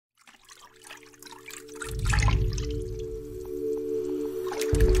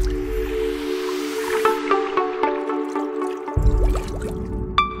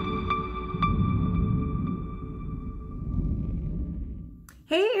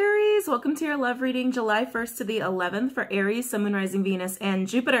Aries, welcome to your love reading July 1st to the 11th for Aries, Sun, Moon, Rising, Venus, and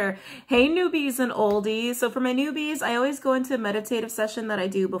Jupiter. Hey newbies and oldies. So for my newbies, I always go into a meditative session that I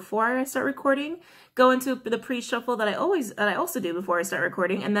do before I start recording, go into the pre-shuffle that I also do before I start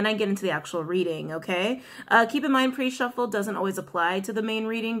recording, and then I get into the actual reading, okay? Keep in mind, pre-shuffle doesn't always apply to the main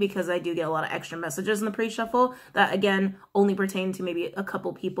reading because I do get a lot of extra messages in the pre-shuffle that, again, only pertain to maybe a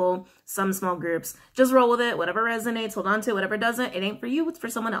couple people, some small groups. Just roll with it. Whatever resonates, hold on to it. Whatever doesn't, it ain't for you, it's for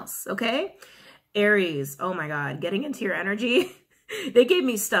someone else, okay? Aries, oh my God, getting into your energy. They gave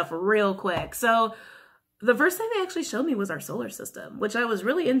me stuff real quick. So the first thing they actually showed me was our solar system, which I was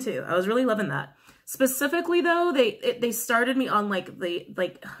really into. I was really loving that. Specifically though, they started me on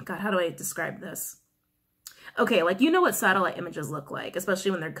God, how do I describe this? Okay, like, you know what satellite images look like,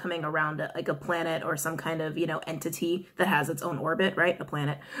 especially when they're coming around a planet or some kind of, entity that has its own orbit, right? A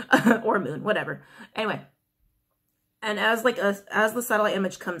planet or moon, whatever. Anyway. And as the satellite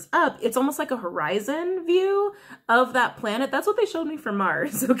image comes up, it's almost like a horizon view of that planet. That's what they showed me for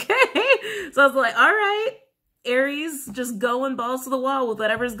Mars, okay? So I was like, all right, Aries, just going balls to the wall with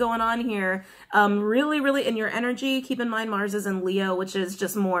whatever's going on here. Really, really in your energy. Keep in mind Mars is in Leo, which is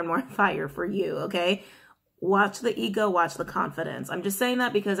just more and more fire for you, okay? Watch the ego, watch the confidence. I'm just saying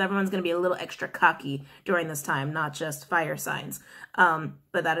that because everyone's going to be a little extra cocky during this time, not just fire signs. But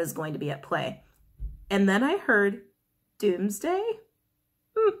that is going to be at play. And then I heard doomsday.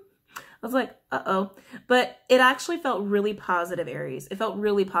 I was like, uh-oh. But it actually felt really positive, Aries. It felt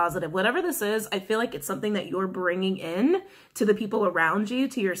really positive. Whatever this is, I feel like it's something that you're bringing in to the people around you,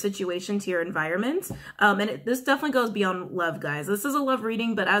 to your situation, to your environment. This definitely goes beyond love, guys. This is a love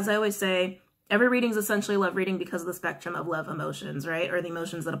reading, but as I always say, every reading is essentially a love reading because of the spectrum of love emotions, right? Or the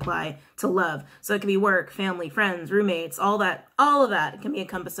emotions that apply to love. So it can be work, family, friends, roommates, all of that can be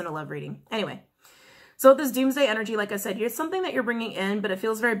encompassed in a love reading. Anyway. So with this doomsday energy, like I said, it's something that you're bringing in, but it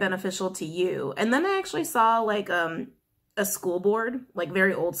feels very beneficial to you. And then I actually saw like a school board, like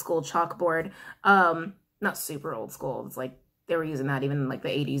very old school chalkboard. Not super old school. It's like they were using that even in like the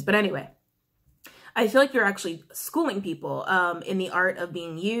 80s. But anyway, I feel like you're actually schooling people in the art of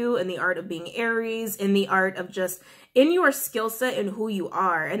being you, in the art of being Aries, in the art of just in your skill set and who you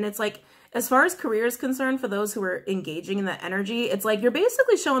are. And it's like, as far as career is concerned, for those who are engaging in that energy, it's like you're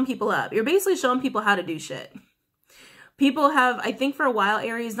basically showing people up. You're basically showing people how to do shit. People have, I think for a while,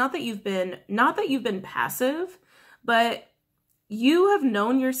 Aries, not that you've been passive, but you have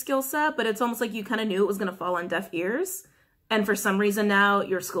known your skill set, but it's almost like you kind of knew it was going to fall on deaf ears. And for some reason now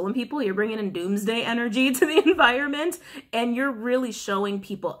you're schooling people, you're bringing in doomsday energy to the environment, and you're really showing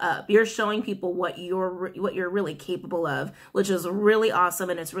people up. You're showing people what you're really capable of, which is really awesome,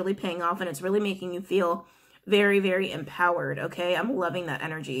 and it's really paying off, and it's really making you feel very, very empowered, okay? I'm loving that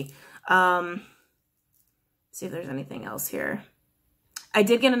energy. See if there's anything else here. I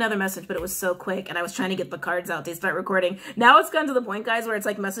did get another message, but it was so quick, and I was trying to get the cards out to start recording. Now it's gotten to the point, guys, where it's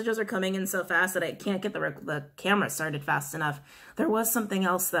like messages are coming in so fast that I can't get the camera started fast enough. There was something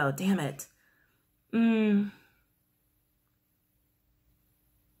else, though. Damn it.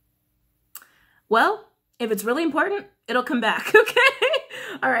 Well, if it's really important, it'll come back, okay?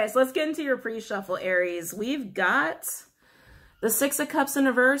 All right, so let's get into your pre-shuffle, Aries. We've got the Six of Cups in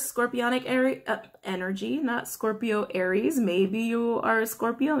reverse, Scorpionic energy, not Scorpio Aries. Maybe you are a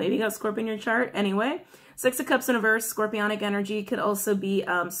Scorpio. Maybe you got Scorpio in your chart. Anyway, Six of Cups in reverse, Scorpionic energy. Could also be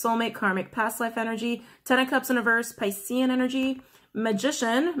soulmate, karmic, past life energy. Ten of Cups in reverse, Piscean energy.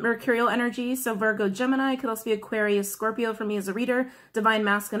 Magician, Mercurial energy. So Virgo, Gemini. Could also be Aquarius, Scorpio for me as a reader. Divine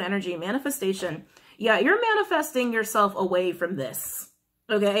masculine energy, manifestation. Yeah, you're manifesting yourself away from this.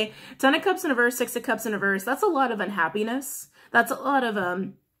 Okay? Ten of Cups in reverse, Six of Cups in reverse. That's a lot of unhappiness. That's a lot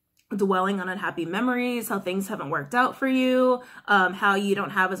of dwelling on unhappy memories, how things haven't worked out for you, how you don't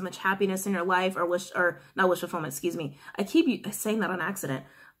have as much happiness in your life, or not wish fulfillment, excuse me. I keep saying that on accident.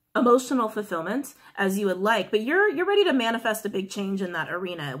 Emotional fulfillment as you would like, but you're ready to manifest a big change in that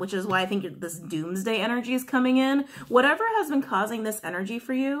arena, which is why I think this doomsday energy is coming in. Whatever has been causing this energy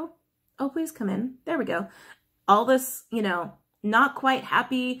for you, oh, please come in. There we go. All this, not quite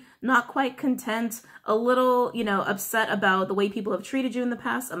happy, not quite content, a little, upset about the way people have treated you in the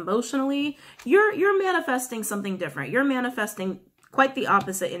past emotionally. You're manifesting something different. You're manifesting quite the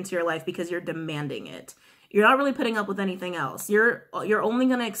opposite into your life because you're demanding it. You're not really putting up with anything else. You're only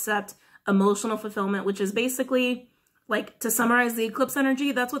going to accept emotional fulfillment, which is basically, like, to summarize the eclipse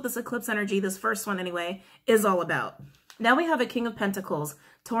energy, that's what this eclipse energy, this first one anyway, is all about. Now we have a King of Pentacles.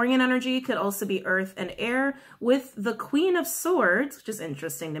 Taurian energy could also be earth and air, with the Queen of Swords, which is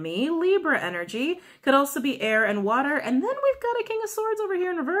interesting to me. Libra energy could also be air and water. And then we've got a King of Swords over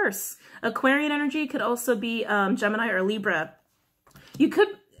here in reverse. Aquarian energy could also be Gemini or Libra. You could,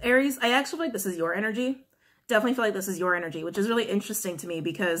 Aries, I actually feel like this is your energy. Definitely feel like this is your energy, which is really interesting to me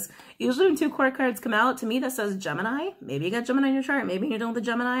because usually when 2 court cards come out, to me that says Gemini. Maybe you got Gemini in your chart. Maybe you're dealing with a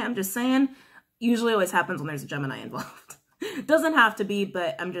Gemini. I'm just saying, usually always happens when there's a Gemini involved. Doesn't have to be,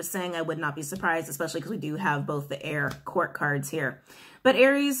 but I'm just saying I would not be surprised, especially because we do have both the air court cards here. But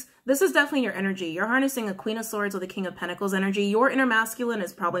Aries, this is definitely your energy. You're harnessing a Queen of Swords with a King of Pentacles energy. Your inner masculine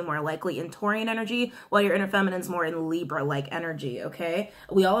is probably more likely in Taurian energy, while your inner feminine is more in Libra-like energy, okay?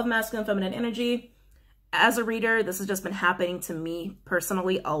 We all have masculine and feminine energy. As a reader, this has just been happening to me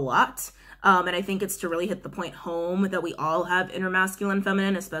personally a lot. And I think it's to really hit the point home that we all have inner masculine,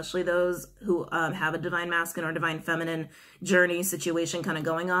 feminine, especially those who have a divine masculine or divine feminine journey situation kind of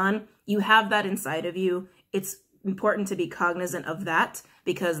going on. You have that inside of you. It's important to be cognizant of that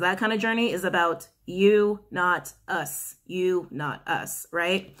because that kind of journey is about you, not us. You, not us,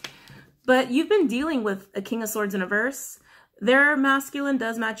 right? But you've been dealing with a King of Swords in reverse. Their masculine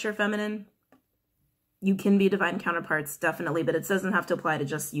does match your feminine. You can be divine counterparts, definitely, but it doesn't have to apply to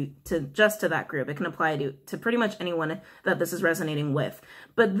just you, to that group. It can apply to pretty much anyone that this is resonating with.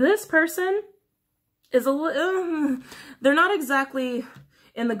 But this person is they're not exactly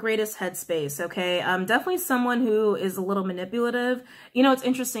in the greatest headspace, okay? Definitely someone who is a little manipulative. You know, it's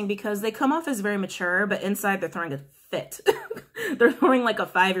interesting because they come off as very mature, but inside they're throwing a fit. They're throwing like a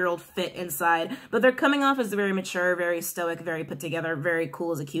 5-year-old fit inside, but they're coming off as very mature, very stoic, very put together, very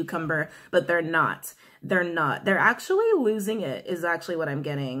cool as a cucumber, but they're not. They're not. They're actually losing it is actually what I'm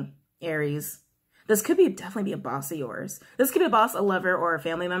getting, Aries. This could definitely be a boss of yours. This could be a boss, a lover, or a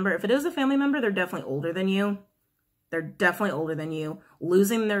family member. If it is a family member, they're definitely older than you. They're definitely older than you,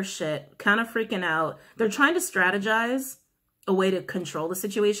 losing their shit, kind of freaking out. They're trying to strategize a way to control the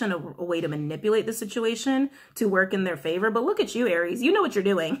situation, a way to manipulate the situation to work in their favor. But look at you, Aries. You know what you're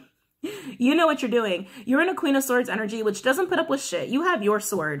doing. You know what you're doing. You're in a Queen of Swords energy, which doesn't put up with shit. You have your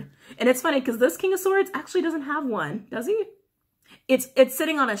sword. And it's funny because this King of Swords actually doesn't have one, does he? It's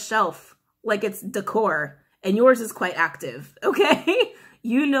sitting on a shelf like it's decor, and yours is quite active, okay?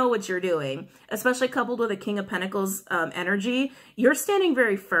 You know what you're doing, especially coupled with a King of Pentacles energy. You're standing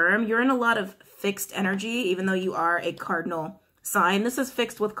very firm. You're in a lot of fixed energy, even though you are a cardinal sign. This is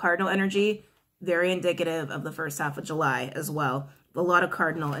fixed with cardinal energy, very indicative of the first half of July as well. A lot of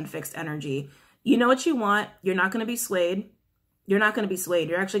cardinal and fixed energy. You know what you want. You're not going to be swayed. You're not going to be swayed.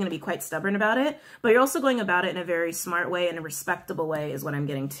 You're actually going to be quite stubborn about it, but you're also going about it in a very smart way and a respectable way is what I'm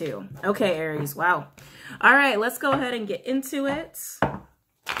getting to. Okay, Aries. Wow. All right, let's go ahead and get into it.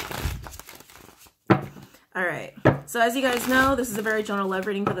 All right, so as you guys know, this is a very general love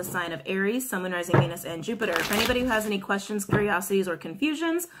reading for the sign of Aries, Sun, Moon, Rising, Venus, and Jupiter. For anybody who has any questions, curiosities, or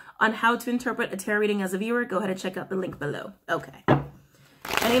confusions on how to interpret a tarot reading as a viewer, go ahead and check out the link below. Okay.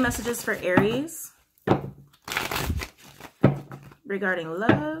 Any messages for Aries regarding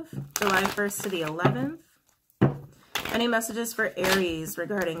love, July 1st to the 11th? Any messages for Aries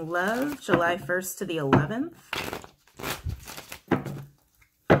regarding love, July 1st to the 11th?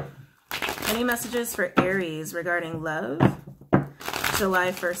 Any messages for Aries regarding love,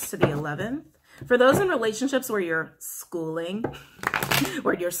 July 1st to the 11th? For those in relationships where you're schooling,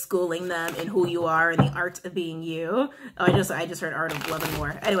 where you're schooling them in who you are and the art of being you. Oh, I just heard Art of Love and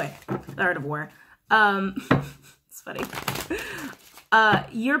War. Anyway, the Art of War. It's funny.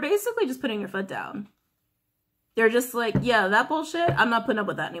 You're basically just putting your foot down. They're just like, yeah, that bullshit, I'm not putting up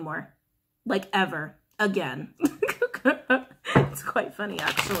with that anymore. Like, ever. Again. It's quite funny,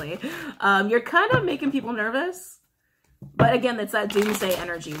 actually. You're kind of making people nervous. But again, it's that doomsday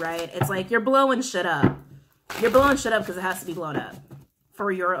energy, right? It's like you're blowing shit up. You're blowing shit up because it has to be blown up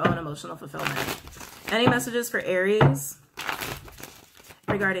for your own emotional fulfillment. Any messages for Aries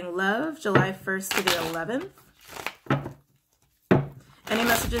regarding love, July 1st to the 11th? Any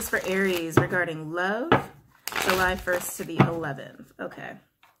messages for Aries regarding love, July 1st to the 11th? Okay.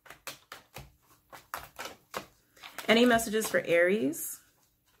 Any messages for Aries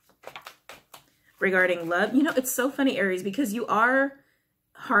regarding love? You know, it's so funny, Aries, because you are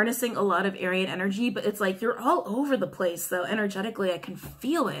harnessing a lot of Aryan energy, but it's like you're all over the place, though. Energetically, I can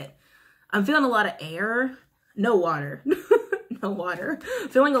feel it. I'm feeling a lot of air. No water. No water.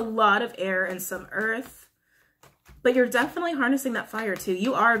 Feeling a lot of air and some earth. But you're definitely harnessing that fire, too.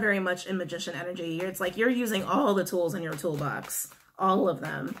 You are very much in magician energy. It's like you're using all the tools in your toolbox. All of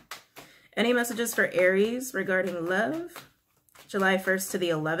them. Any messages for Aries regarding love? July 1st to the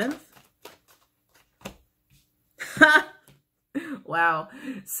 11th? Wow.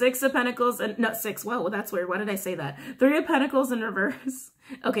 6 of Pentacles and no, 6. Whoa, that's weird. Why did I say that? 3 of Pentacles in reverse.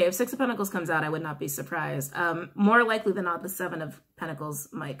 Okay, if 6 of Pentacles comes out, I would not be surprised. More likely than not, the 7 of Pentacles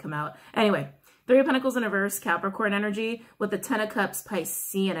might come out. Anyway, Three of Pentacles in reverse, Capricorn energy, with the Ten of Cups,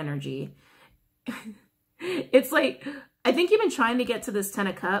 Piscean energy. It's like, I think you've been trying to get to this Ten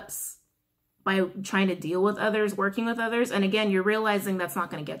of Cups by trying to deal with others, working with others. And again, you're realizing that's not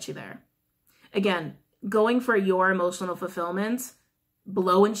going to get you there. Again, going for your emotional fulfillment,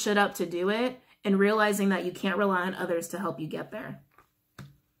 blowing shit up to do it, and realizing that you can't rely on others to help you get there.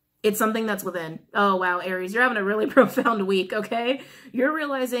 It's something that's within. Oh, wow, Aries, you're having a really profound week, okay? You're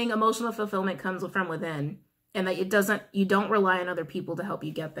realizing emotional fulfillment comes from within, and that you don't rely on other people to help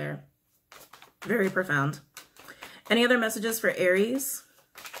you get there. Very profound. Any other messages for Aries?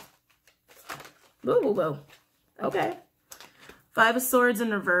 Whoa, whoa, whoa. Okay. Five of Swords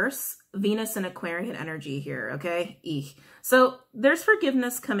in reverse. Venus and Aquarian energy here, okay? Eek. So there's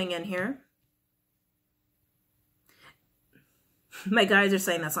forgiveness coming in here. My guys are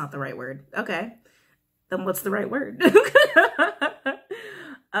saying that's not the right word. Okay. Then what's the right word?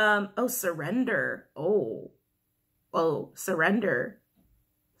 Oh, surrender. Oh, surrender.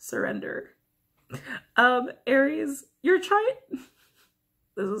 Surrender. Aries, you're trying...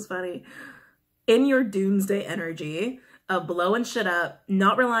 This is funny. In your doomsday energy of blowing shit up,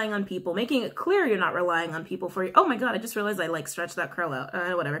 not relying on people, making it clear you're not relying on people for you. Oh my God, I just realized I like stretched that curl out.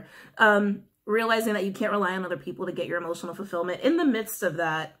 Whatever. Realizing that you can't rely on other people to get your emotional fulfillment. In the midst of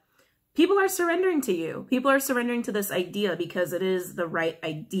that, people are surrendering to you. People are surrendering to this idea because it is the right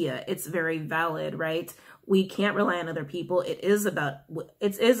idea. It's very valid, right? We can't rely on other people. It is about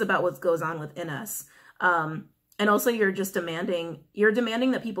what goes on within us. And also you're demanding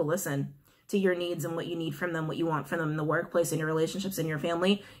that people listen to your needs and what you need from them, what you want from them in the workplace, in your relationships, in your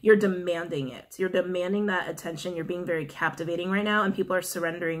family. You're demanding it. You're demanding that attention. You're being very captivating right now, and people are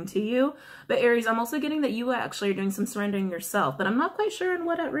surrendering to you. But Aries, I'm also getting that you actually are doing some surrendering yourself, but I'm not quite sure in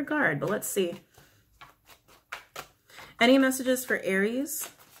what regard, but let's see. Any messages for Aries?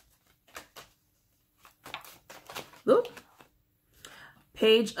 Oop.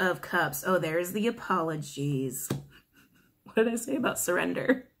 Page of Cups. Oh, there's the apologies. What did I say about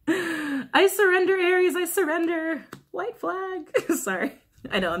surrender? I surrender, Aries, I surrender. White flag. Sorry.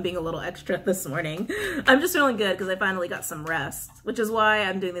 I know I'm being a little extra this morning. I'm just feeling good because I finally got some rest, which is why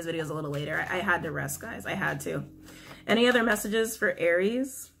I'm doing these videos a little later. I had to rest, guys. I had to. Any other messages for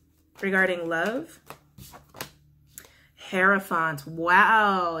Aries regarding love? Hierophant.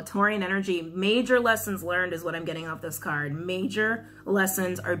 Wow. Taurian energy. Major lessons learned is what I'm getting off this card. Major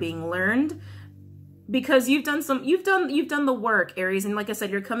lessons are being learned. Because you've done the work, Aries. And like I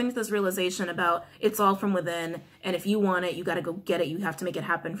said, you're coming to this realization about it's all from within. And if you want it, you got to go get it. You have to make it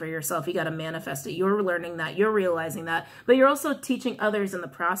happen for yourself. You got to manifest it. You're learning that. You're realizing that. But you're also teaching others in the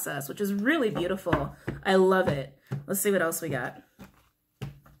process, which is really beautiful. I love it. Let's see what else we got.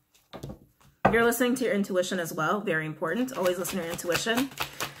 You're listening to your intuition as well. Very important. Always listen to your intuition.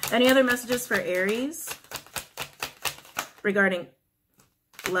 Any other messages for Aries regarding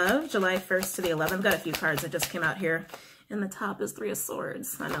love, July 1st to the 11th. I've got a few cards that just came out here. And the top is Three of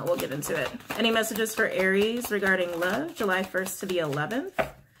Swords. I know, we'll get into it. Any messages for Aries regarding love, July 1st to the 11th?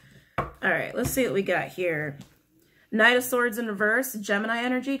 All right, let's see what we got here. Knight of Swords in reverse, Gemini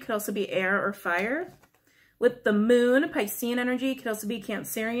energy, could also be air or fire. With the moon, Piscean energy, could also be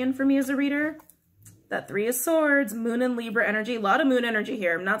Cancerian for me as a reader. That Three of Swords, moon and Libra energy. A lot of moon energy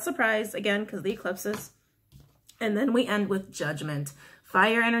here. I'm not surprised, again, because the eclipses. And then we end with Judgment.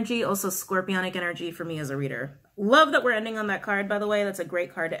 Fire energy, also Scorpionic energy for me as a reader. Love that we're ending on that card, by the way. That's a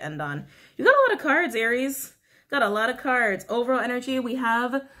great card to end on. You got a lot of cards, Aries. Got a lot of cards. Overall energy, we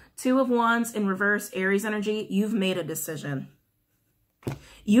have Two of Wands in reverse, Aries energy. You've made a decision.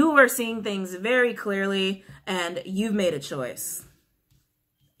 You are seeing things very clearly, and you've made a choice.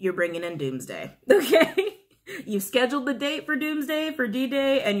 You're bringing in Doomsday, okay? You've scheduled the date for Doomsday, for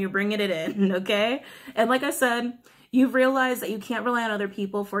D-Day, and you're bringing it in, okay? And like I said, you've realized that you can't rely on other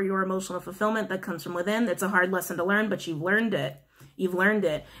people for your emotional fulfillment that comes from within. It's a hard lesson to learn, but you've learned it. You've learned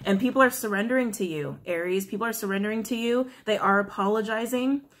it. And people are surrendering to you, Aries. People are surrendering to you. They are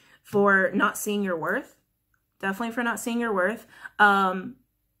apologizing for not seeing your worth. Definitely for not seeing your worth.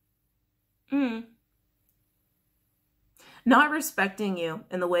 Not respecting you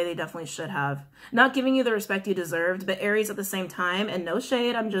in the way they definitely should have. Not giving you the respect you deserved, but Aries at the same time, and no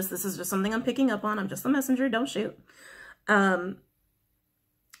shade, this is just something I'm picking up on. I'm just the messenger, don't shoot.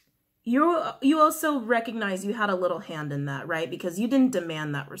 You also recognize you had a little hand in that, right? Because you didn't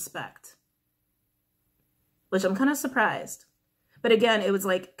demand that respect. Which I'm kind of surprised. But again, it was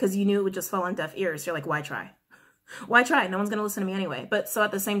like, because you knew it would just fall on deaf ears. You're like, why try? Why try? No one's going to listen to me anyway. But so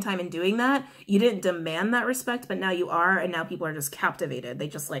at the same time in doing that, you didn't demand that respect, but now you are, and now people are just captivated. They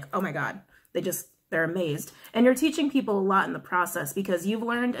just like, oh my God. They just They're amazed. And you're teaching people a lot in the process because you've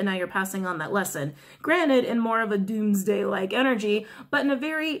learned and now you're passing on that lesson. Granted, in more of a doomsday-like energy, but in a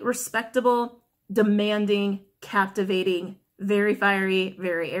very respectable, demanding, captivating, very fiery,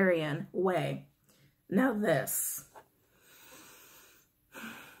 very Aryan way. Now this.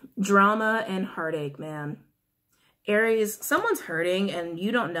 Drama and heartache, man. Aries, someone's hurting and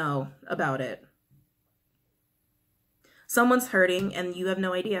you don't know about it. Someone's hurting and you have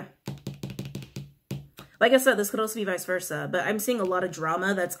no idea. Like I said, this could also be vice versa, but I'm seeing a lot of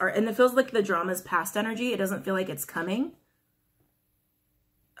drama and it feels like the drama's past energy. It doesn't feel like it's coming.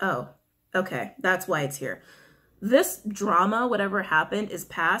 Oh, okay. That's why it's here. This drama, whatever happened, is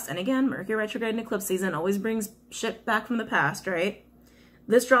past. And again, Mercury retrograde and eclipse season always brings shit back from the past, right?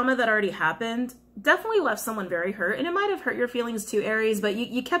 This drama that already happened definitely left someone very hurt. And it might have hurt your feelings too, Aries, but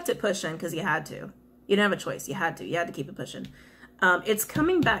you kept it pushing because you had to. You didn't have a choice. You had to. You had to keep it pushing. It's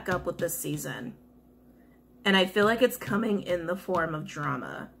coming back up with this season. And I feel like it's coming in the form of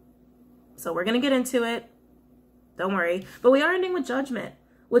drama. So we're going to get into it. Don't worry. But we are ending with judgment,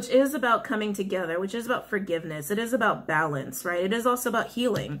 which is about coming together, which is about forgiveness. It is about balance, right? It is also about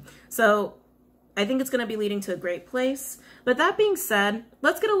healing. So I think it's going to be leading to a great place. But that being said,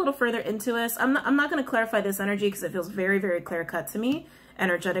 let's get a little further into this. I'm not going to clarify this energy because it feels very, very clear cut to me,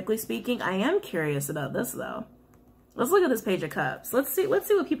 energetically speaking. I am curious about this though. Let's look at this Page of Cups. Let's see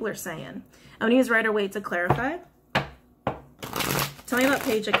what people are saying. I'm going to use Rider-Waite to clarify. Tell me about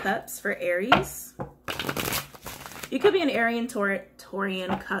Page of Cups for Aries. You could be an Aryan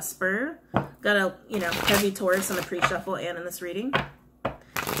Taurian cusper. Got a, heavy Taurus in the pre-shuffle and in this reading.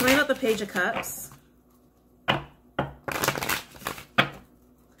 Tell me about the Page of Cups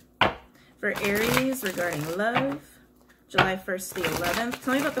for Aries regarding love. July 1st to the 11th.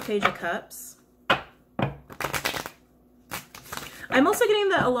 Tell me about the Page of Cups. I'm also getting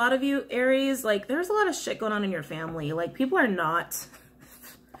that a lot of you, Aries, like, there's a lot of shit going on in your family. Like, people aren't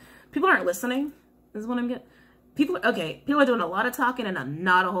listening, is what I'm getting. People are doing a lot of talking and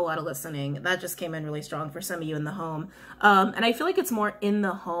not a whole lot of listening. That just came in really strong for some of you in the home. And I feel like it's more in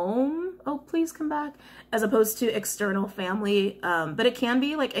the home, oh, please come back, as opposed to external family. But it can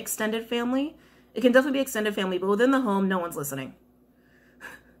be, like, extended family. It can definitely be extended family, but within the home, no one's listening.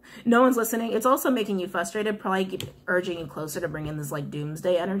 No one's listening. It's also making you frustrated, probably urging you closer to bring in this like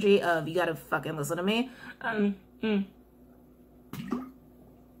doomsday energy of you gotta fucking listen to me.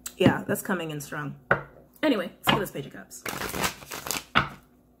 Yeah, that's coming in strong. Anyway, let's look at this Page of Cups.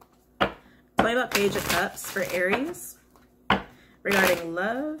 Tell me about Page of Cups for Aries regarding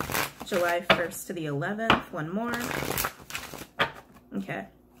love, July 1st to the 11th. One more. Okay.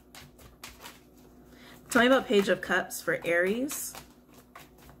 Tell me about Page of Cups for Aries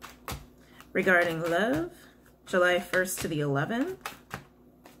regarding love, July 1st to the 11th.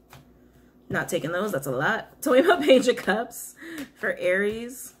 Not taking those, that's a lot. Tell me about Page of Cups for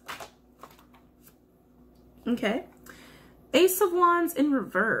Aries. Okay. Ace of Wands in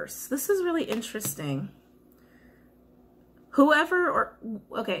reverse. This is really interesting.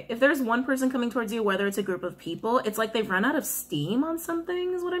 If there's one person coming towards you, whether it's a group of people, it's like they've run out of steam on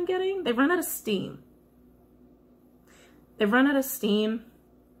something is what I'm getting. They've run out of steam. They've run out of steam.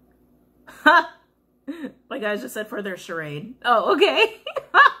 Ha! My guys just said for their charade. Oh, okay.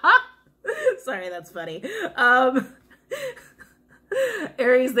 Sorry, that's funny.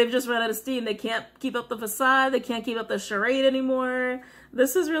 Aries, they've just run out of steam. They can't keep up the facade. They can't keep up the charade anymore.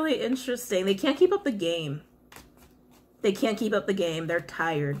 This is really interesting. They can't keep up the game. They can't keep up the game. They're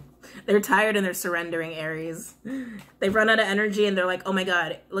tired. They're tired and they're surrendering, Aries. They've run out of energy and they're like, oh my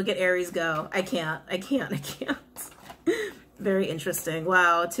God, look at Aries go. I can't. Very interesting.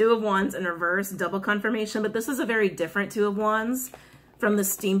 Wow. Two of Wands in reverse, double confirmation, but this is a very different Two of Wands from the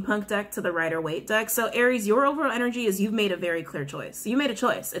Steampunk deck to the Rider-Waite deck. So Aries, your overall energy is you've made a very clear choice. You made a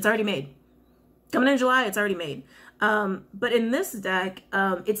choice. It's already made. Coming in July, it's already made. But in this deck,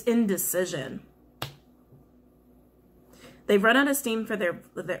 it's indecision. They've run out of steam for their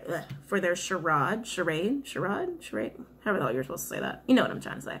charade, however the hell you're supposed to say that. You know what I'm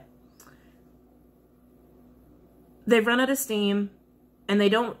trying to say. They've run out of steam and they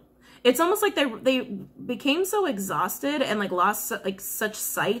don't, it's almost like they became so exhausted and like lost like such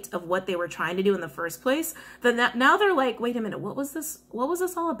sight of what they were trying to do in the first place that now they're like, wait a minute, what was this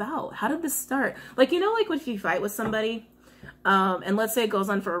all about? How did this start? Like, like if you fight with somebody and let's say it goes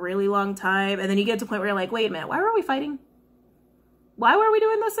on for a really long time and then you get to a point where you're like, wait a minute, why were we fighting? Why were we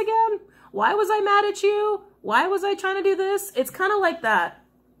doing this again? Why was I mad at you? Why was I trying to do this? It's kind of like that.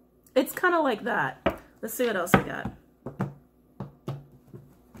 It's kind of like that. Let's see what else we got.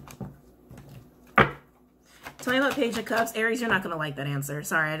 Tell me about Page of Cups. Aries, you're not going to like that answer.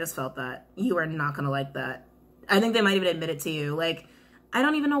 Sorry, I just felt that. You are not going to like that. I think they might even admit it to you. Like, I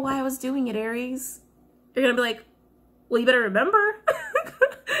don't even know why I was doing it, Aries. You're going to be like, well, you better remember.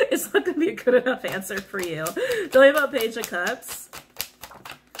 It's not going to be a good enough answer for you. Tell me about Page of Cups.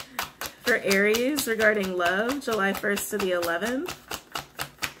 For Aries, regarding love, July 1st to the 11th.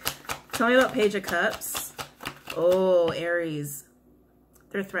 Tell me about Page of Cups. Oh, Aries.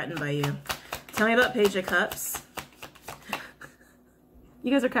 They're threatened by you. Tell me about Page of Cups.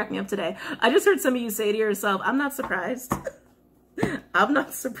 You guys are cracking up today. I just heard some of you say to yourself, I'm not surprised. I'm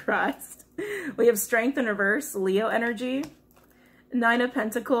not surprised. We have Strength in reverse, Leo energy. 9 of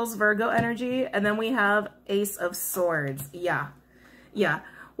Pentacles, Virgo energy. And then we have Ace of Swords. Yeah. Yeah.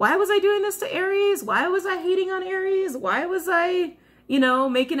 Why was I doing this to Aries? Why was I hating on Aries? Why was I, you know,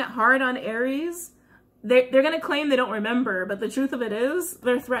 making it hard on Aries? They're going to claim they don't remember, but the truth of it is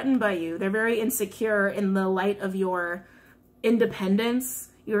they're threatened by you. They're very insecure in the light of your independence,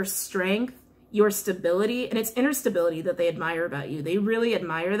 your strength, your stability, and it's inner stability that they admire about you. They really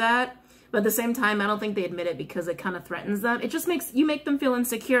admire that. But at the same time, I don't think they admit it because it kind of threatens them. It just makes you make them feel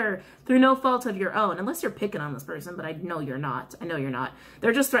insecure through no fault of your own, unless you're picking on this person, but I know you're not. I know you're not.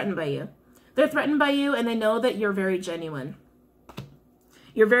 They're just threatened by you. They're threatened by you, and they know that you're very genuine.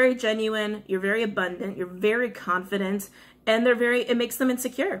 You're very genuine, you're very abundant, you're very confident, and it makes them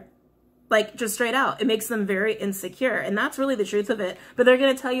insecure. Like, just straight out, it makes them very insecure, and that's really the truth of it. But they're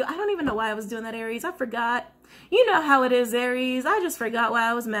going to tell you, I don't even know why I was doing that, Aries. I forgot. You know how it is, Aries. I just forgot why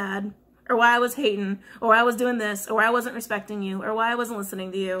I was mad, or why I was hating, or why I was doing this, or why I wasn't respecting you, or why I wasn't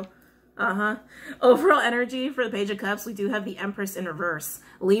listening to you. Overall energy for the Page of Cups, we do have the Empress in reverse.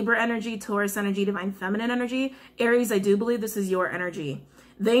 Libra energy, Taurus energy, Divine Feminine energy. Aries, I do believe this is your energy.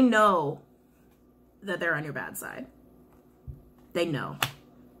 They know that they're on your bad side. They know.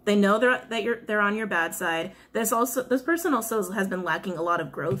 They know they're on your bad side. This person also has been lacking a lot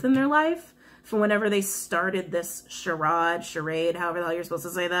of growth in their life from whenever they started this charade, however the hell you're supposed to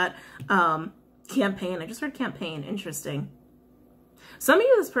say that, campaign. I just heard campaign. Interesting. Some of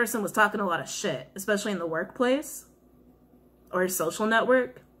you, this person was talking a lot of shit, especially in the workplace or social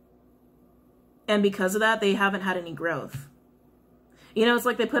network. And because of that, they haven't had any growth. You know, it's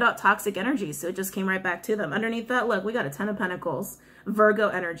like they put out toxic energy, so it just came right back to them. Underneath that, look, we got a 10 of Pentacles, Virgo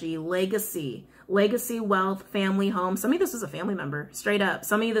energy, legacy, wealth, family, home. Some of this is a family member, straight up.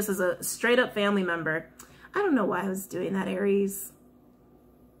 Some of you, this is a straight up family member. I don't know why I was doing that, Aries.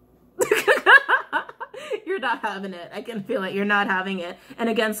 You're not having it. I can feel it. You're not having it. And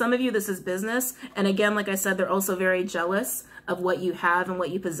again, some of you, this is business. And again, like I said, they're also very jealous of what you have and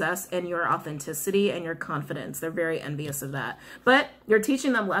what you possess and your authenticity and your confidence. They're very envious of that. But you're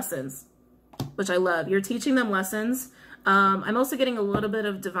teaching them lessons, which I love. You're teaching them lessons. I'm also getting a little bit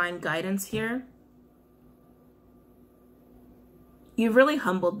of divine guidance here. You've really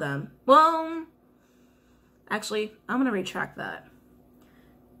humbled them. Well, actually, I'm going to retract that.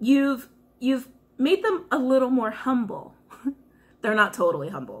 You've made them a little more humble. They're not totally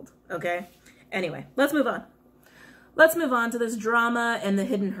humbled, okay? Anyway, let's move on. Let's move on to this drama and the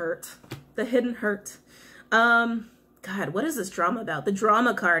hidden hurt. The hidden hurt. God, what is this drama about? The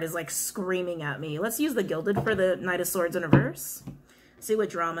drama card is like screaming at me. Let's use the Gilded for the Knight of Swords in reverse. See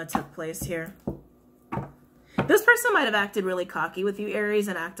what drama took place here. This person might have acted really cocky with you, Aries,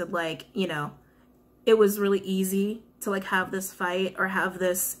 and acted like, you know, it was really easy to like have this fight or have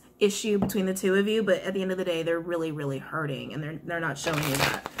this issue between the two of you, but at the end of the day, they're really, really hurting, and they're not showing you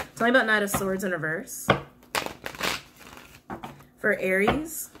that. Tell me about Knight of Swords in reverse. For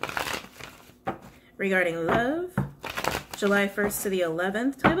Aries, regarding love, July 1st to the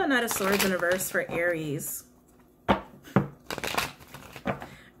 11th. Tell me about Knight of Swords in reverse for Aries.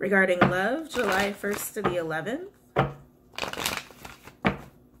 Regarding love, July 1st to the 11th.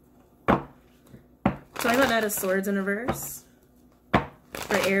 Tell me about Knight of Swords in reverse.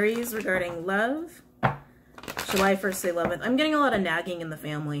 For Aries, regarding love, July 1st to the 11th. I'm getting a lot of nagging in the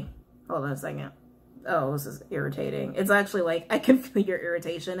family. Hold on a second. Oh, this is irritating. It's actually like, I can feel your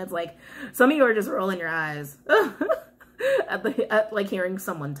irritation. It's like, some of you are just rolling your eyes at like hearing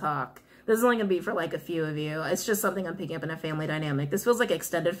someone talk. This is only going to be for like a few of you. It's just something I'm picking up in a family dynamic. This feels like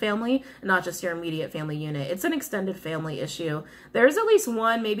extended family, not just your immediate family unit. It's an extended family issue. There's at least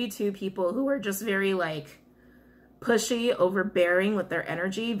one, maybe two people who are just very like pushy, overbearing with their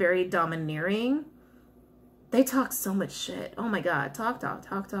energy, very domineering. They talk so much shit. Oh my God. Talk.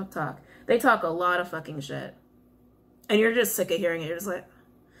 They talk a lot of fucking shit. And you're just sick of hearing it. You're just like,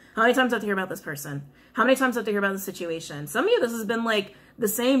 how many times do I have to hear about this person? How many times do I have to hear about the situation? Some of you, this has been like the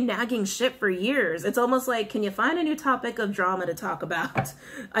same nagging shit for years. It's almost like, can you find a new topic of drama to talk about?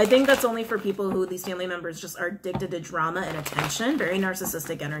 I think that's only for people who these family members just are addicted to drama and attention. Very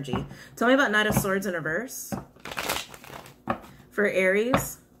narcissistic energy. Tell me about Knight of Swords in reverse. For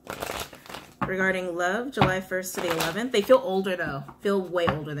Aries, regarding love, July 1st to the 11th. They feel older though. Feel way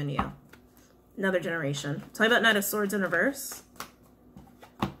older than you. Another generation. Tell me about Knight of Swords in reverse.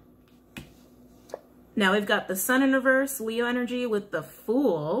 Now we've got the Sun in reverse, Leo energy with the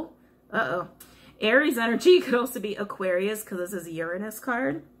Fool. Uh-oh. Aries energy could also be Aquarius because this is a Uranus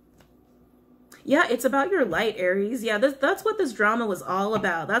card. Yeah, it's about your light, Aries. Yeah, that's what this drama was all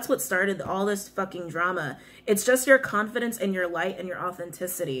about. That's what started all this fucking drama. It's just your confidence and your light and your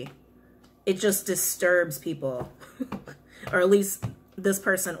authenticity. It just disturbs people. Or at least this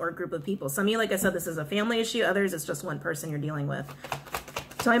person or group of people. Some of you, like I said, this is a family issue. Others, it's just one person you're dealing with.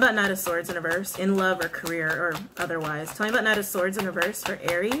 Tell me about Knight of Swords in reverse, in love or career or otherwise. Tell me about Knight of Swords in reverse for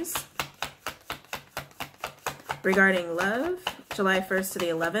Aries. Regarding love, July 1st to the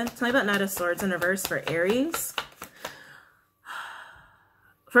 11th. Tell me about Knight of Swords in reverse for Aries.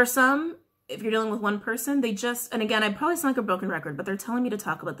 For some, if you're dealing with one person, they just, and again, I probably sound like a broken record, but they're telling me to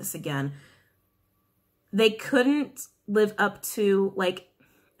talk about this again. They couldn't live up to, like,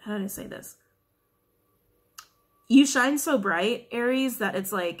 how did I say this? You shine so bright, Aries, that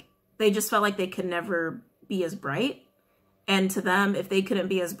it's like they just felt like they could never be as bright. And to them, if they couldn't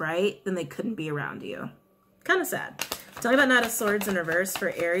be as bright, then they couldn't be around you. Kind of sad. Tell me about Knight of Swords in reverse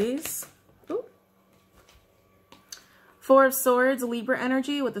for Aries. Ooh. Four of Swords, Libra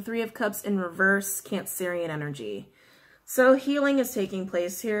energy with the Three of Cups in reverse, Cancerian energy. So healing is taking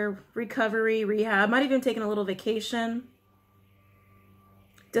place here. Recovery, rehab, might even taking a little vacation.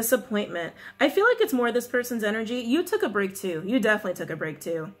 Disappointment. I feel like it's more this person's energy. You took a break too. You definitely took a break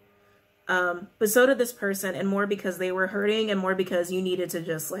too. But so did this person, and more because they were hurting and more because you needed to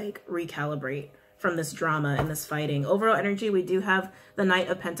just like recalibrate from this drama and this fighting. Overall energy, we do have the Knight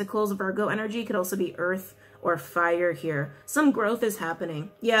of Pentacles. Virgo energy could also be earth or fire here. Some growth is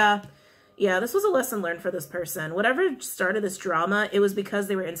happening. Yeah, this was a lesson learned for this person. Whatever started this drama, it was because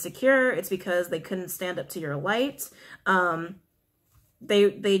they were insecure. It's because they couldn't stand up to your light.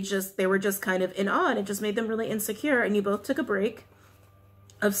 They were just kind of in awe, and it just made them really insecure. And you both took a break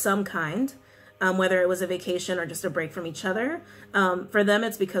of some kind, whether it was a vacation or just a break from each other. For them,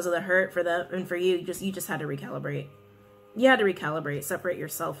 it's because of the hurt. For them and for you, you just had to recalibrate. You had to recalibrate, separate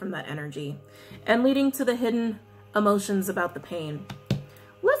yourself from that energy, and leading to the hidden emotions about the pain.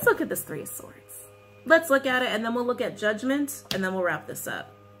 Let's look at this Three of Swords. Let's look at it, and then we'll look at Judgment, and then we'll wrap this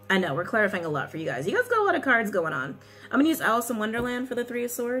up. I know, we're clarifying a lot for you guys. You guys got a lot of cards going on. I'm going to use Alice in Wonderland for the Three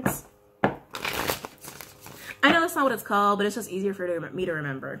of Swords. I know that's not what it's called, but it's just easier for me to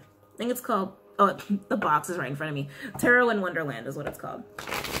remember. I think it's called, oh, the box is right in front of me. Tarot in Wonderland is what it's called.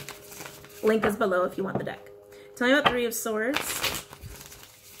 Link is below if you want the deck. Tell me about Three of Swords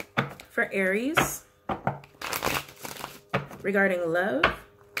for Aries. Regarding love.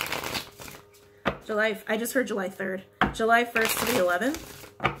 I just heard July 3rd. July 1st to the 11th.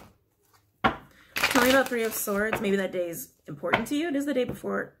 Tell me about Three of Swords. Maybe that day is important to you. It is the day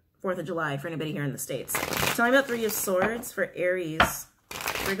before 4th of July for anybody here in the States. Tell me about Three of Swords for Aries.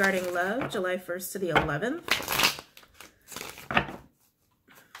 Regarding love, July 1st to the 11th.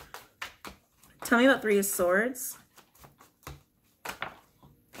 Tell me about Three of Swords. Let's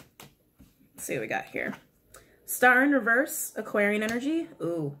see what we got here. Star in reverse, Aquarian energy.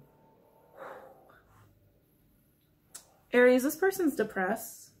 Ooh. Aries, this person's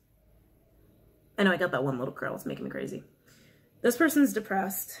depressed. I know I got that one little curl. It's making me crazy. This person's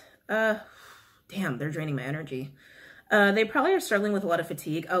depressed. Damn, they're draining my energy. They probably are struggling with a lot of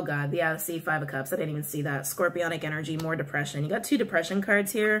fatigue. Oh God, yeah, see, Five of Cups. I didn't even see that. Scorpionic energy, more depression. You got two depression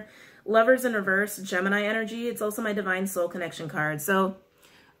cards here. Lovers in reverse, Gemini energy. It's also my Divine Soul Connection card. So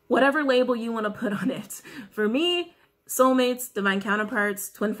whatever label you want to put on it. For me, soulmates, divine counterparts,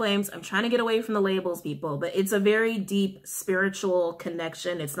 twin flames. I'm trying to get away from the labels, people, but it's a very deep spiritual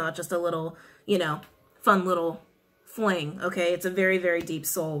connection. It's not just a little, you know, fun little fling, okay? It's a very, very deep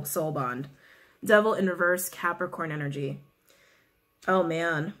soul bond. Devil in reverse, Capricorn energy. Oh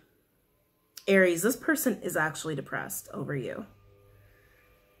man. Aries, this person is actually depressed over you.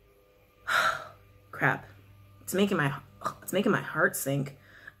 Crap. It's making my heart sink.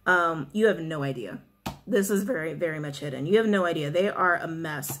 You have no idea. This is very, very much hidden. You have no idea. They are a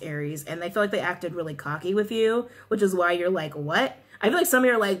mess, Aries, and I feel like they acted really cocky with you, which is why you're like, what? I feel like some of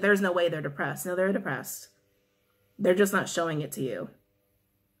you are like, there's no way they're depressed. No, they're depressed. They're just not showing it to you.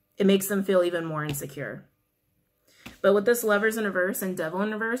 It makes them feel even more insecure. But with this Lovers in reverse and Devil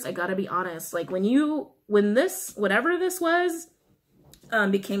in reverse, I gotta be honest. Like whatever this was,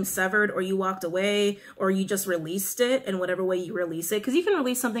 became severed, or you walked away, or you just released it in whatever way you release it. Because you can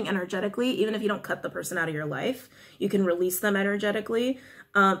release something energetically, even if you don't cut the person out of your life, you can release them energetically.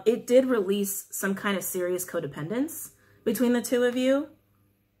 It did release some kind of serious codependence between the two of you.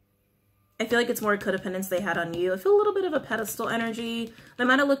 I feel like it's more codependence they had on you. I feel a little bit of a pedestal energy. They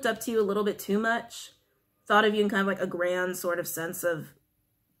might have looked up to you a little bit too much. Thought of you in kind of like a grand sort of sense of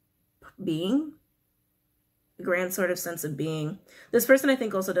being. A grand sort of sense of being. This person, I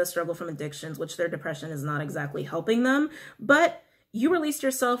think, also does struggle from addictions, which their depression is not exactly helping them. But you released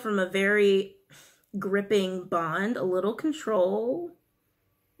yourself from a very gripping bond, a little control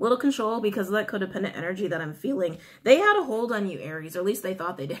because of that codependent energy that I'm feeling. They had a hold on you, Aries, or at least they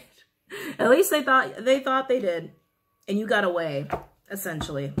thought they did. At least they thought they did. And you got away,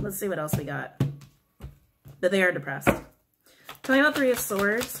 essentially. Let's see what else we got. But they are depressed. Tell me about Three of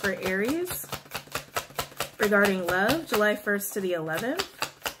Swords for Aries regarding love, July 1st to the 11th.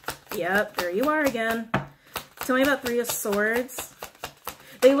 Yep, there you are again. Tell me about Three of Swords.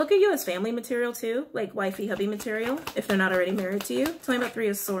 They look at you as family material too, like wifey, hubby material, if they're not already married to you. Tell me about Three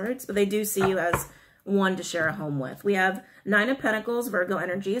of Swords, but they do see you as one to share a home with. We have Nine of Pentacles, Virgo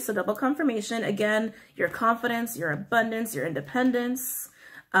energy, so double confirmation. Again, your confidence, your abundance, your independence,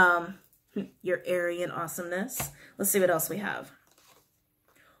 your Aryan awesomeness. Let's see what else we have.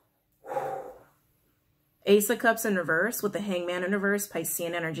 Ace of Cups in reverse with the Hangman in reverse,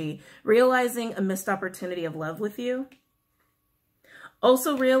 Piscean energy. Realizing a missed opportunity of love with you.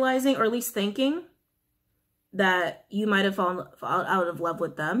 Also realizing, or at least thinking, that you might have fallen out of love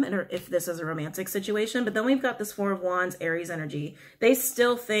with them, and if this is a romantic situation. But then we've got this Four of Wands, Aries energy. They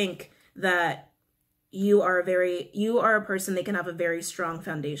still think that you are a person they can have a very strong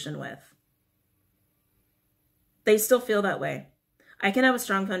foundation with. They still feel that way. I can have a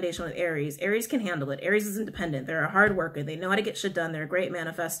strong foundation with Aries. Aries can handle it. Aries is independent. They're a hard worker. They know how to get shit done. They're a great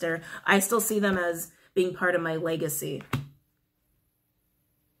manifester. I still see them as being part of my legacy.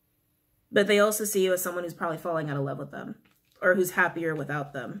 But they also see you as someone who's probably falling out of love with them, or who's happier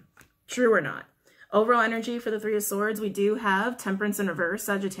without them. True or not? Overall energy for the Three of Swords, we do have Temperance in reverse,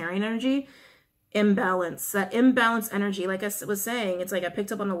 Sagittarian energy, imbalance. That imbalance energy, like I was saying, it's like I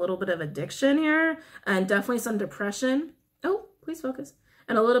picked up on a little bit of addiction here, and definitely some depression. Oh, please focus.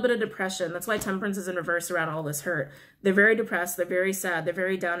 And a little bit of depression. That's why Temperance is in reverse around all this hurt. They're very depressed. They're very sad. They're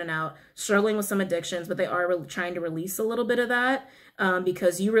very down and out, struggling with some addictions, but they are trying to release a little bit of that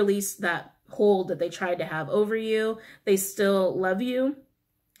because you released that hold that they tried to have over you. They still love you.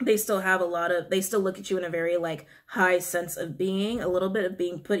 They still have they still look at you in a very like high sense of being, a little bit of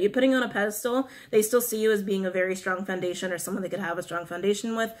being you're putting on a pedestal. They still see you as being a very strong foundation, or someone they could have a strong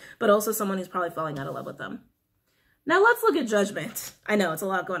foundation with, but also someone who's probably falling out of love with them. Now let's look at Judgment. I know it's a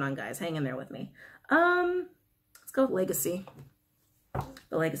lot going on, guys. Hang in there with me. Let's go with Legacy.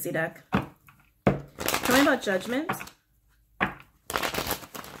 The Legacy deck. Tell me about Judgment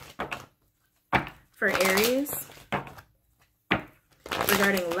for Aries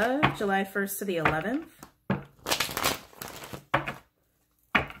regarding love, July 1st to the 11th.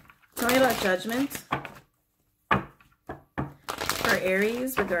 Tell me about Judgment for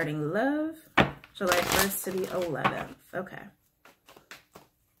Aries regarding love, July 1st to the 11th. Okay.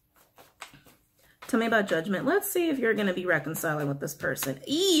 Tell me about Judgment. Let's see if you're going to be reconciling with this person.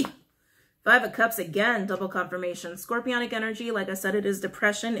 Five of Cups again, double confirmation. Scorpionic energy, like I said, it is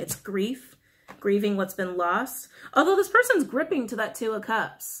depression. It's grief, grieving what's been lost. Although this person's gripping to that Two of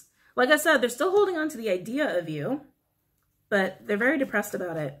Cups. Like I said, they're still holding on to the idea of you, but they're very depressed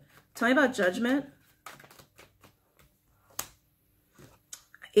about it. Tell me about Judgment.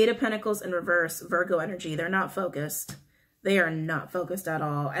 Eight of Pentacles in reverse, Virgo energy. They're not focused. They are not focused at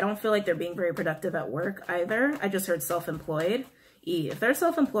all. I don't feel like they're being very productive at work either. I just heard self-employed. If they're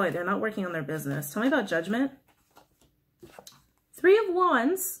self-employed, they're not working on their business. Tell me about Judgment. Three of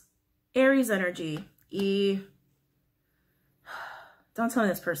Wands, Aries energy. Don't tell me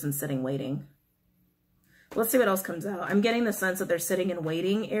this person's sitting waiting. Let's see what else comes out. I'm getting the sense that they're sitting and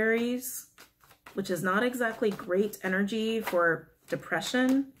waiting, Aries, which is not exactly great energy for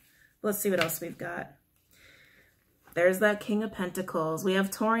depression. Let's see what else we've got. There's that King of Pentacles. We have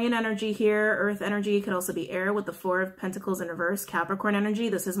Taurian energy here. Earth energy could also be air with the Four of Pentacles in reverse. Capricorn energy.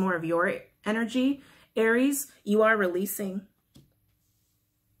 This is more of your energy. Aries, you are releasing.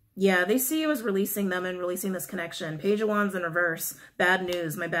 Yeah, they see you as releasing them and releasing this connection. Page of Wands in reverse. Bad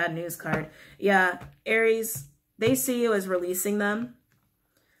news. My bad news card. Yeah, Aries, they see you as releasing them.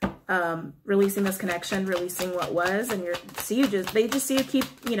 Releasing this connection, releasing what was, and they just see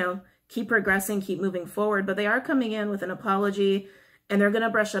you keep progressing, keep moving forward, but they are coming in with an apology, and they're going to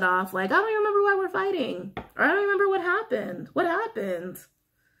brush it off like, I don't even remember why we're fighting. Or I don't remember what happened. What happened?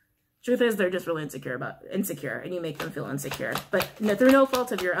 Truth is, they're just really insecure, and you make them feel insecure. But no, through no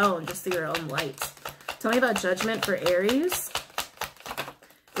fault of your own, just through your own light. Tell me about judgment for Aries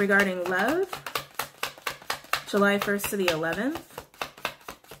regarding love, July 1st to the 11th.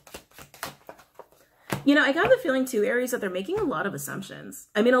 You know, I got the feeling too, Aries, that they're making a lot of assumptions.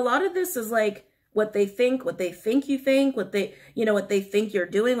 I mean, a lot of this is like what they think you think, what they think you're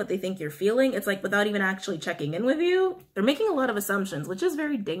doing, what they think you're feeling. It's like without even actually checking in with you. They're making a lot of assumptions, which is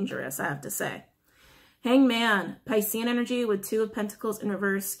very dangerous, I have to say. Hangman, Piscean energy with 2 of Pentacles in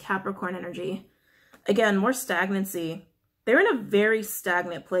reverse, Capricorn energy. Again, more stagnancy. They're in a very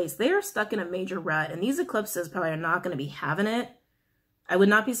stagnant place. They are stuck in a major rut, and these eclipses probably are not going to be having it. I would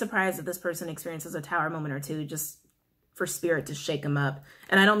not be surprised if this person experiences a tower moment or two just for spirit to shake them up.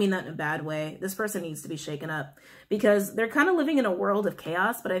 And I don't mean that in a bad way. This person needs to be shaken up because they're kind of living in a world of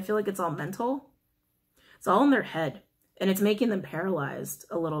chaos, but I feel like it's all mental. It's all in their head, and it's making them paralyzed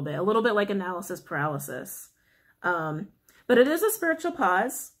a little bit like analysis paralysis. But it is a spiritual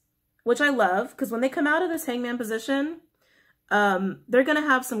pause, which I love, because when they come out of this hangman position, they're going to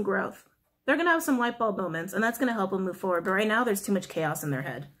have some growth. They're going to have some light bulb moments, and that's going to help them move forward. But right now, there's too much chaos in their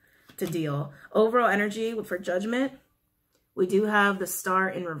head to deal. Overall energy for judgment, we do have the star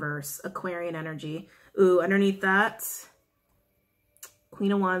in reverse, Aquarian energy. Ooh, underneath that,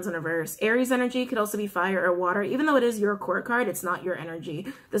 Queen of Wands in reverse. Aries energy could also be fire or water. Even though it is your court card, it's not your energy.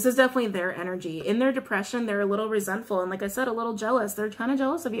 This is definitely their energy. In their depression, they're a little resentful. And like I said, a little jealous. They're kind of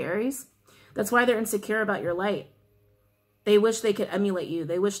jealous of you, Aries. That's why they're insecure about your light. They wish they could emulate you.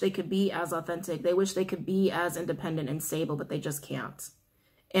 They wish they could be as authentic. They wish they could be as independent and stable, but they just can't.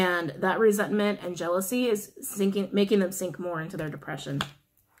 And that resentment and jealousy is making them sink more into their depression.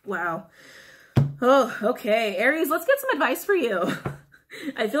 Wow. Oh, okay. Aries, let's get some advice for you.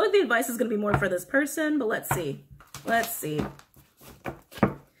 I feel like the advice is going to be more for this person, but let's see. Let's see.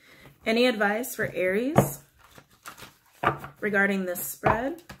 Any advice for Aries regarding this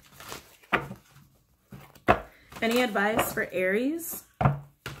spread? Any advice for Aries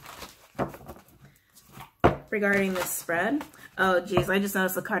regarding this spread? Oh, geez, I just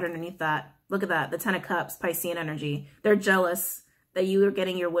noticed the card underneath that. Look at that, the 10 of Cups, Piscean energy. They're jealous that you are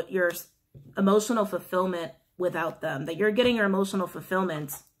getting your emotional fulfillment without them, that you're getting your emotional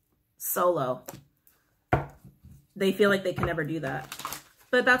fulfillment solo. They feel like they can never do that.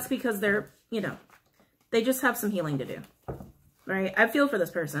 But that's because they're, they just have some healing to do. Right? I feel for this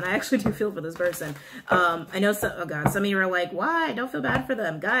person. I actually do feel for this person. I know some of you are like, why? Don't feel bad for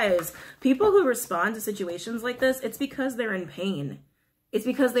them. Guys, people who respond to situations like this, it's because they're in pain. It's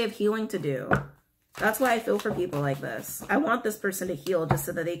because they have healing to do. That's why I feel for people like this. I want this person to heal just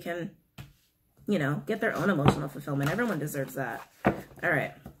so that they can, get their own emotional fulfillment. Everyone deserves that. All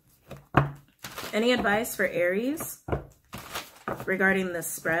right. Any advice for Aries regarding this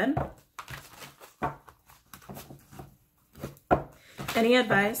spread? Any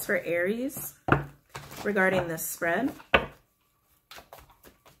advice for Aries regarding this spread?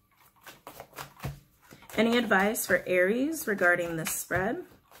 Any advice for Aries regarding this spread?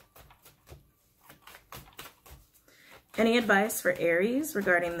 Any advice for Aries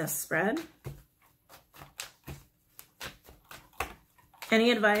regarding this spread?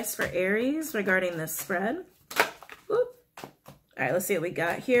 Any advice for Aries regarding this spread? Whoop. All right, let's see what we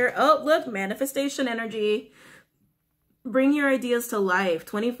got here. Oh, look, manifestation energy. Bring your ideas to life.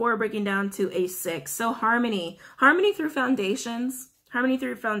 24 breaking down to a 6. So harmony. Harmony through foundations. Harmony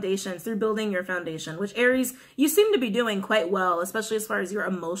through foundations, through building your foundation, which Aries, you seem to be doing quite well, especially as far as your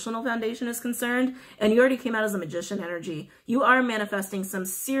emotional foundation is concerned. And you already came out as a magician energy. You are manifesting some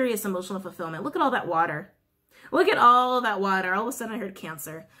serious emotional fulfillment. Look at all that water. Look at all that water. All of a sudden I heard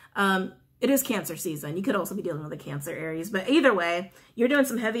Cancer. It is Cancer season. You could also be dealing with a Cancer, Aries. But either way, you're doing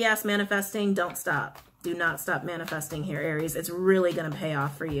some heavy ass manifesting. Don't stop. Do not stop manifesting here, Aries. It's really going to pay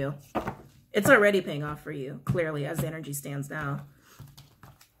off for you. It's already paying off for you, clearly, as the energy stands now.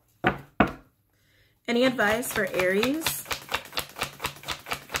 Any advice for Aries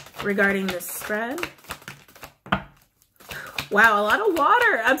regarding this spread? Wow, a lot of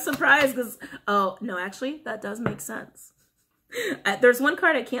water. I'm surprised because, oh, no, actually, that does make sense. There's one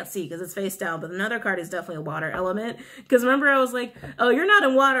card I can't see because it's face down, but another card is definitely a water element. Because remember, I was like, oh, you're not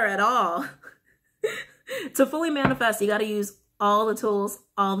in water at all. To fully manifest, you got to use all the tools,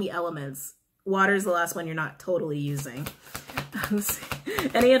 all the elements. Water is the last one you're not totally using.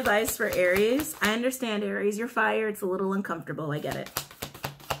 Any advice for Aries? I understand, Aries. You're fire. It's a little uncomfortable. I get it.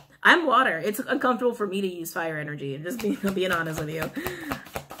 I'm water. It's uncomfortable for me to use fire energy. I'm just being honest with you.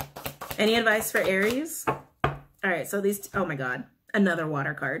 Any advice for Aries? All right. So these, oh my God, another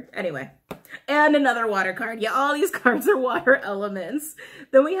water card. Anyway, And another water card. Yeah, all these cards are water elements.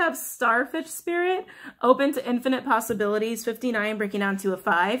 Then we have Starfish Spirit, open to infinite possibilities, 59 breaking down to a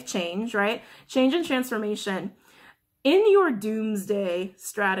 5, change, right? Change and transformation. In your doomsday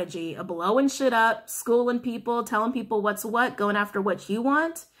strategy of blowing shit up, schooling people, telling people what's what, going after what you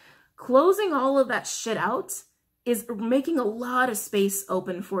want, closing all of that shit out is making a lot of space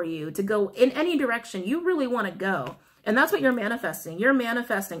open for you to go in any direction you really want to go. And that's what you're manifesting. You're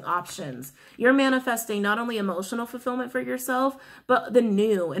manifesting options. You're manifesting not only emotional fulfillment for yourself, but the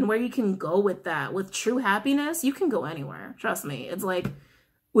new and where you can go with that. With true happiness, you can go anywhere. Trust me. It's like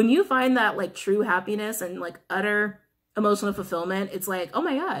when you find that like true happiness and like utter emotional fulfillment, it's like, oh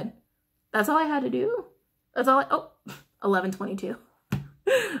my God, that's all I had to do. That's all 11:22.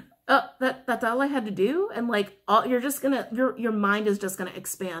 That's all I had to do. And like you're just gonna, your mind is just gonna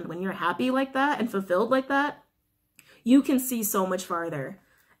expand. When you're happy like that and fulfilled like that, you can see so much farther.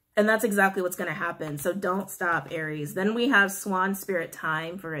 And that's exactly what's going to happen. So don't stop, Aries. Then we have Swan Spirit,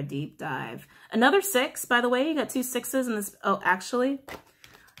 time for a deep dive. Another 6, by the way. You got 2 6s in this. Oh, actually,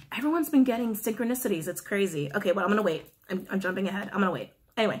 everyone's been getting synchronicities. It's crazy. Okay, well, I'm going to wait. I'm jumping ahead. I'm going to wait.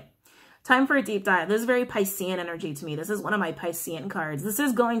 Anyway, time for a deep dive. This is very Piscean energy to me. This is one of my Piscean cards. This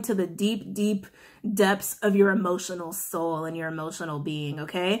is going to the deep, deep depths of your emotional soul and your emotional being,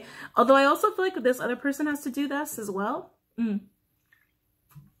 okay? Although I also feel like this other person has to do this as well.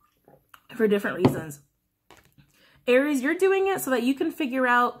 For different reasons. Aries, you're doing it so that you can figure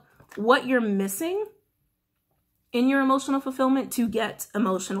out what you're missing in your emotional fulfillment to get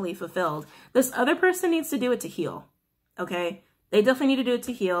emotionally fulfilled. This other person needs to do it to heal, okay? They definitely need to do it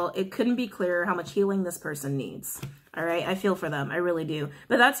to heal. It couldn't be clearer how much healing this person needs. All right, I feel for them. I really do.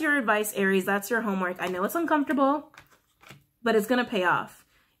 But that's your advice, Aries. That's your homework. I know it's uncomfortable, but it's going to pay off.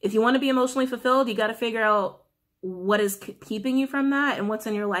 If you want to be emotionally fulfilled, you got to figure out what is keeping you from that and what's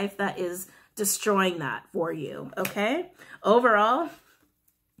in your life that is destroying that for you, okay? Overall,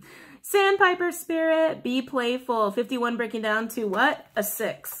 Sandpiper Spirit, be playful. 51 breaking down to what? A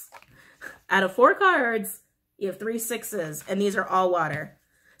 6. Out of 4 cards, you have 3 6s, and these are all water.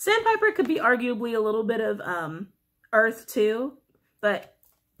 Sandpiper could be arguably a little bit of earth too, but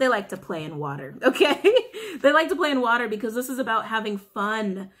they like to play in water, okay? They like to play in water because this is about having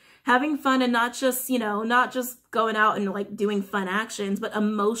fun. Having fun and not just, you know, not just going out and like doing fun actions, but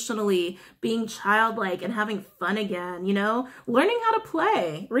emotionally being childlike and having fun again, you know? Learning how to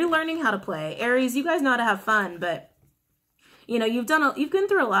play, relearning how to play. Aries, you guys know how to have fun, but you know, you've been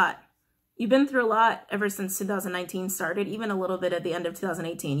through a lot. You've been through a lot ever since 2019 started, even a little bit at the end of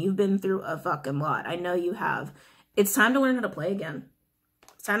 2018. You've been through a fucking lot. I know you have. It's time to learn how to play again.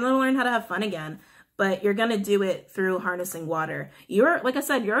 It's time to learn how to have fun again, but you're going to do it through harnessing water. Like I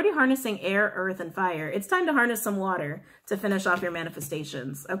said, you're already harnessing air, earth, and fire. It's time to harness some water to finish off your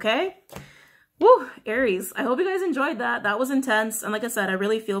manifestations, okay? Woo, Aries, I hope you guys enjoyed that. That was intense. And like I said, I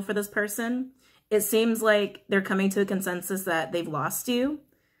really feel for this person. It seems like they're coming to a consensus that they've lost you.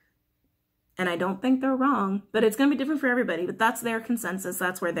 And I don't think they're wrong, but it's going to be different for everybody. But that's their consensus.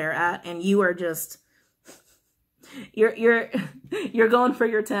 That's where they're at. And you are just, you're going for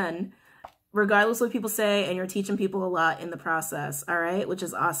your 10, regardless of what people say. And you're teaching people a lot in the process. All right. Which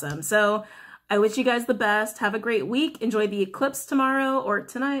is awesome. So I wish you guys the best. Have a great week. Enjoy the eclipse tomorrow or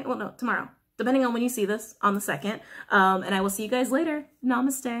tonight. Well, no, tomorrow, depending on when you see this on the 2nd. And I will see you guys later.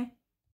 Namaste.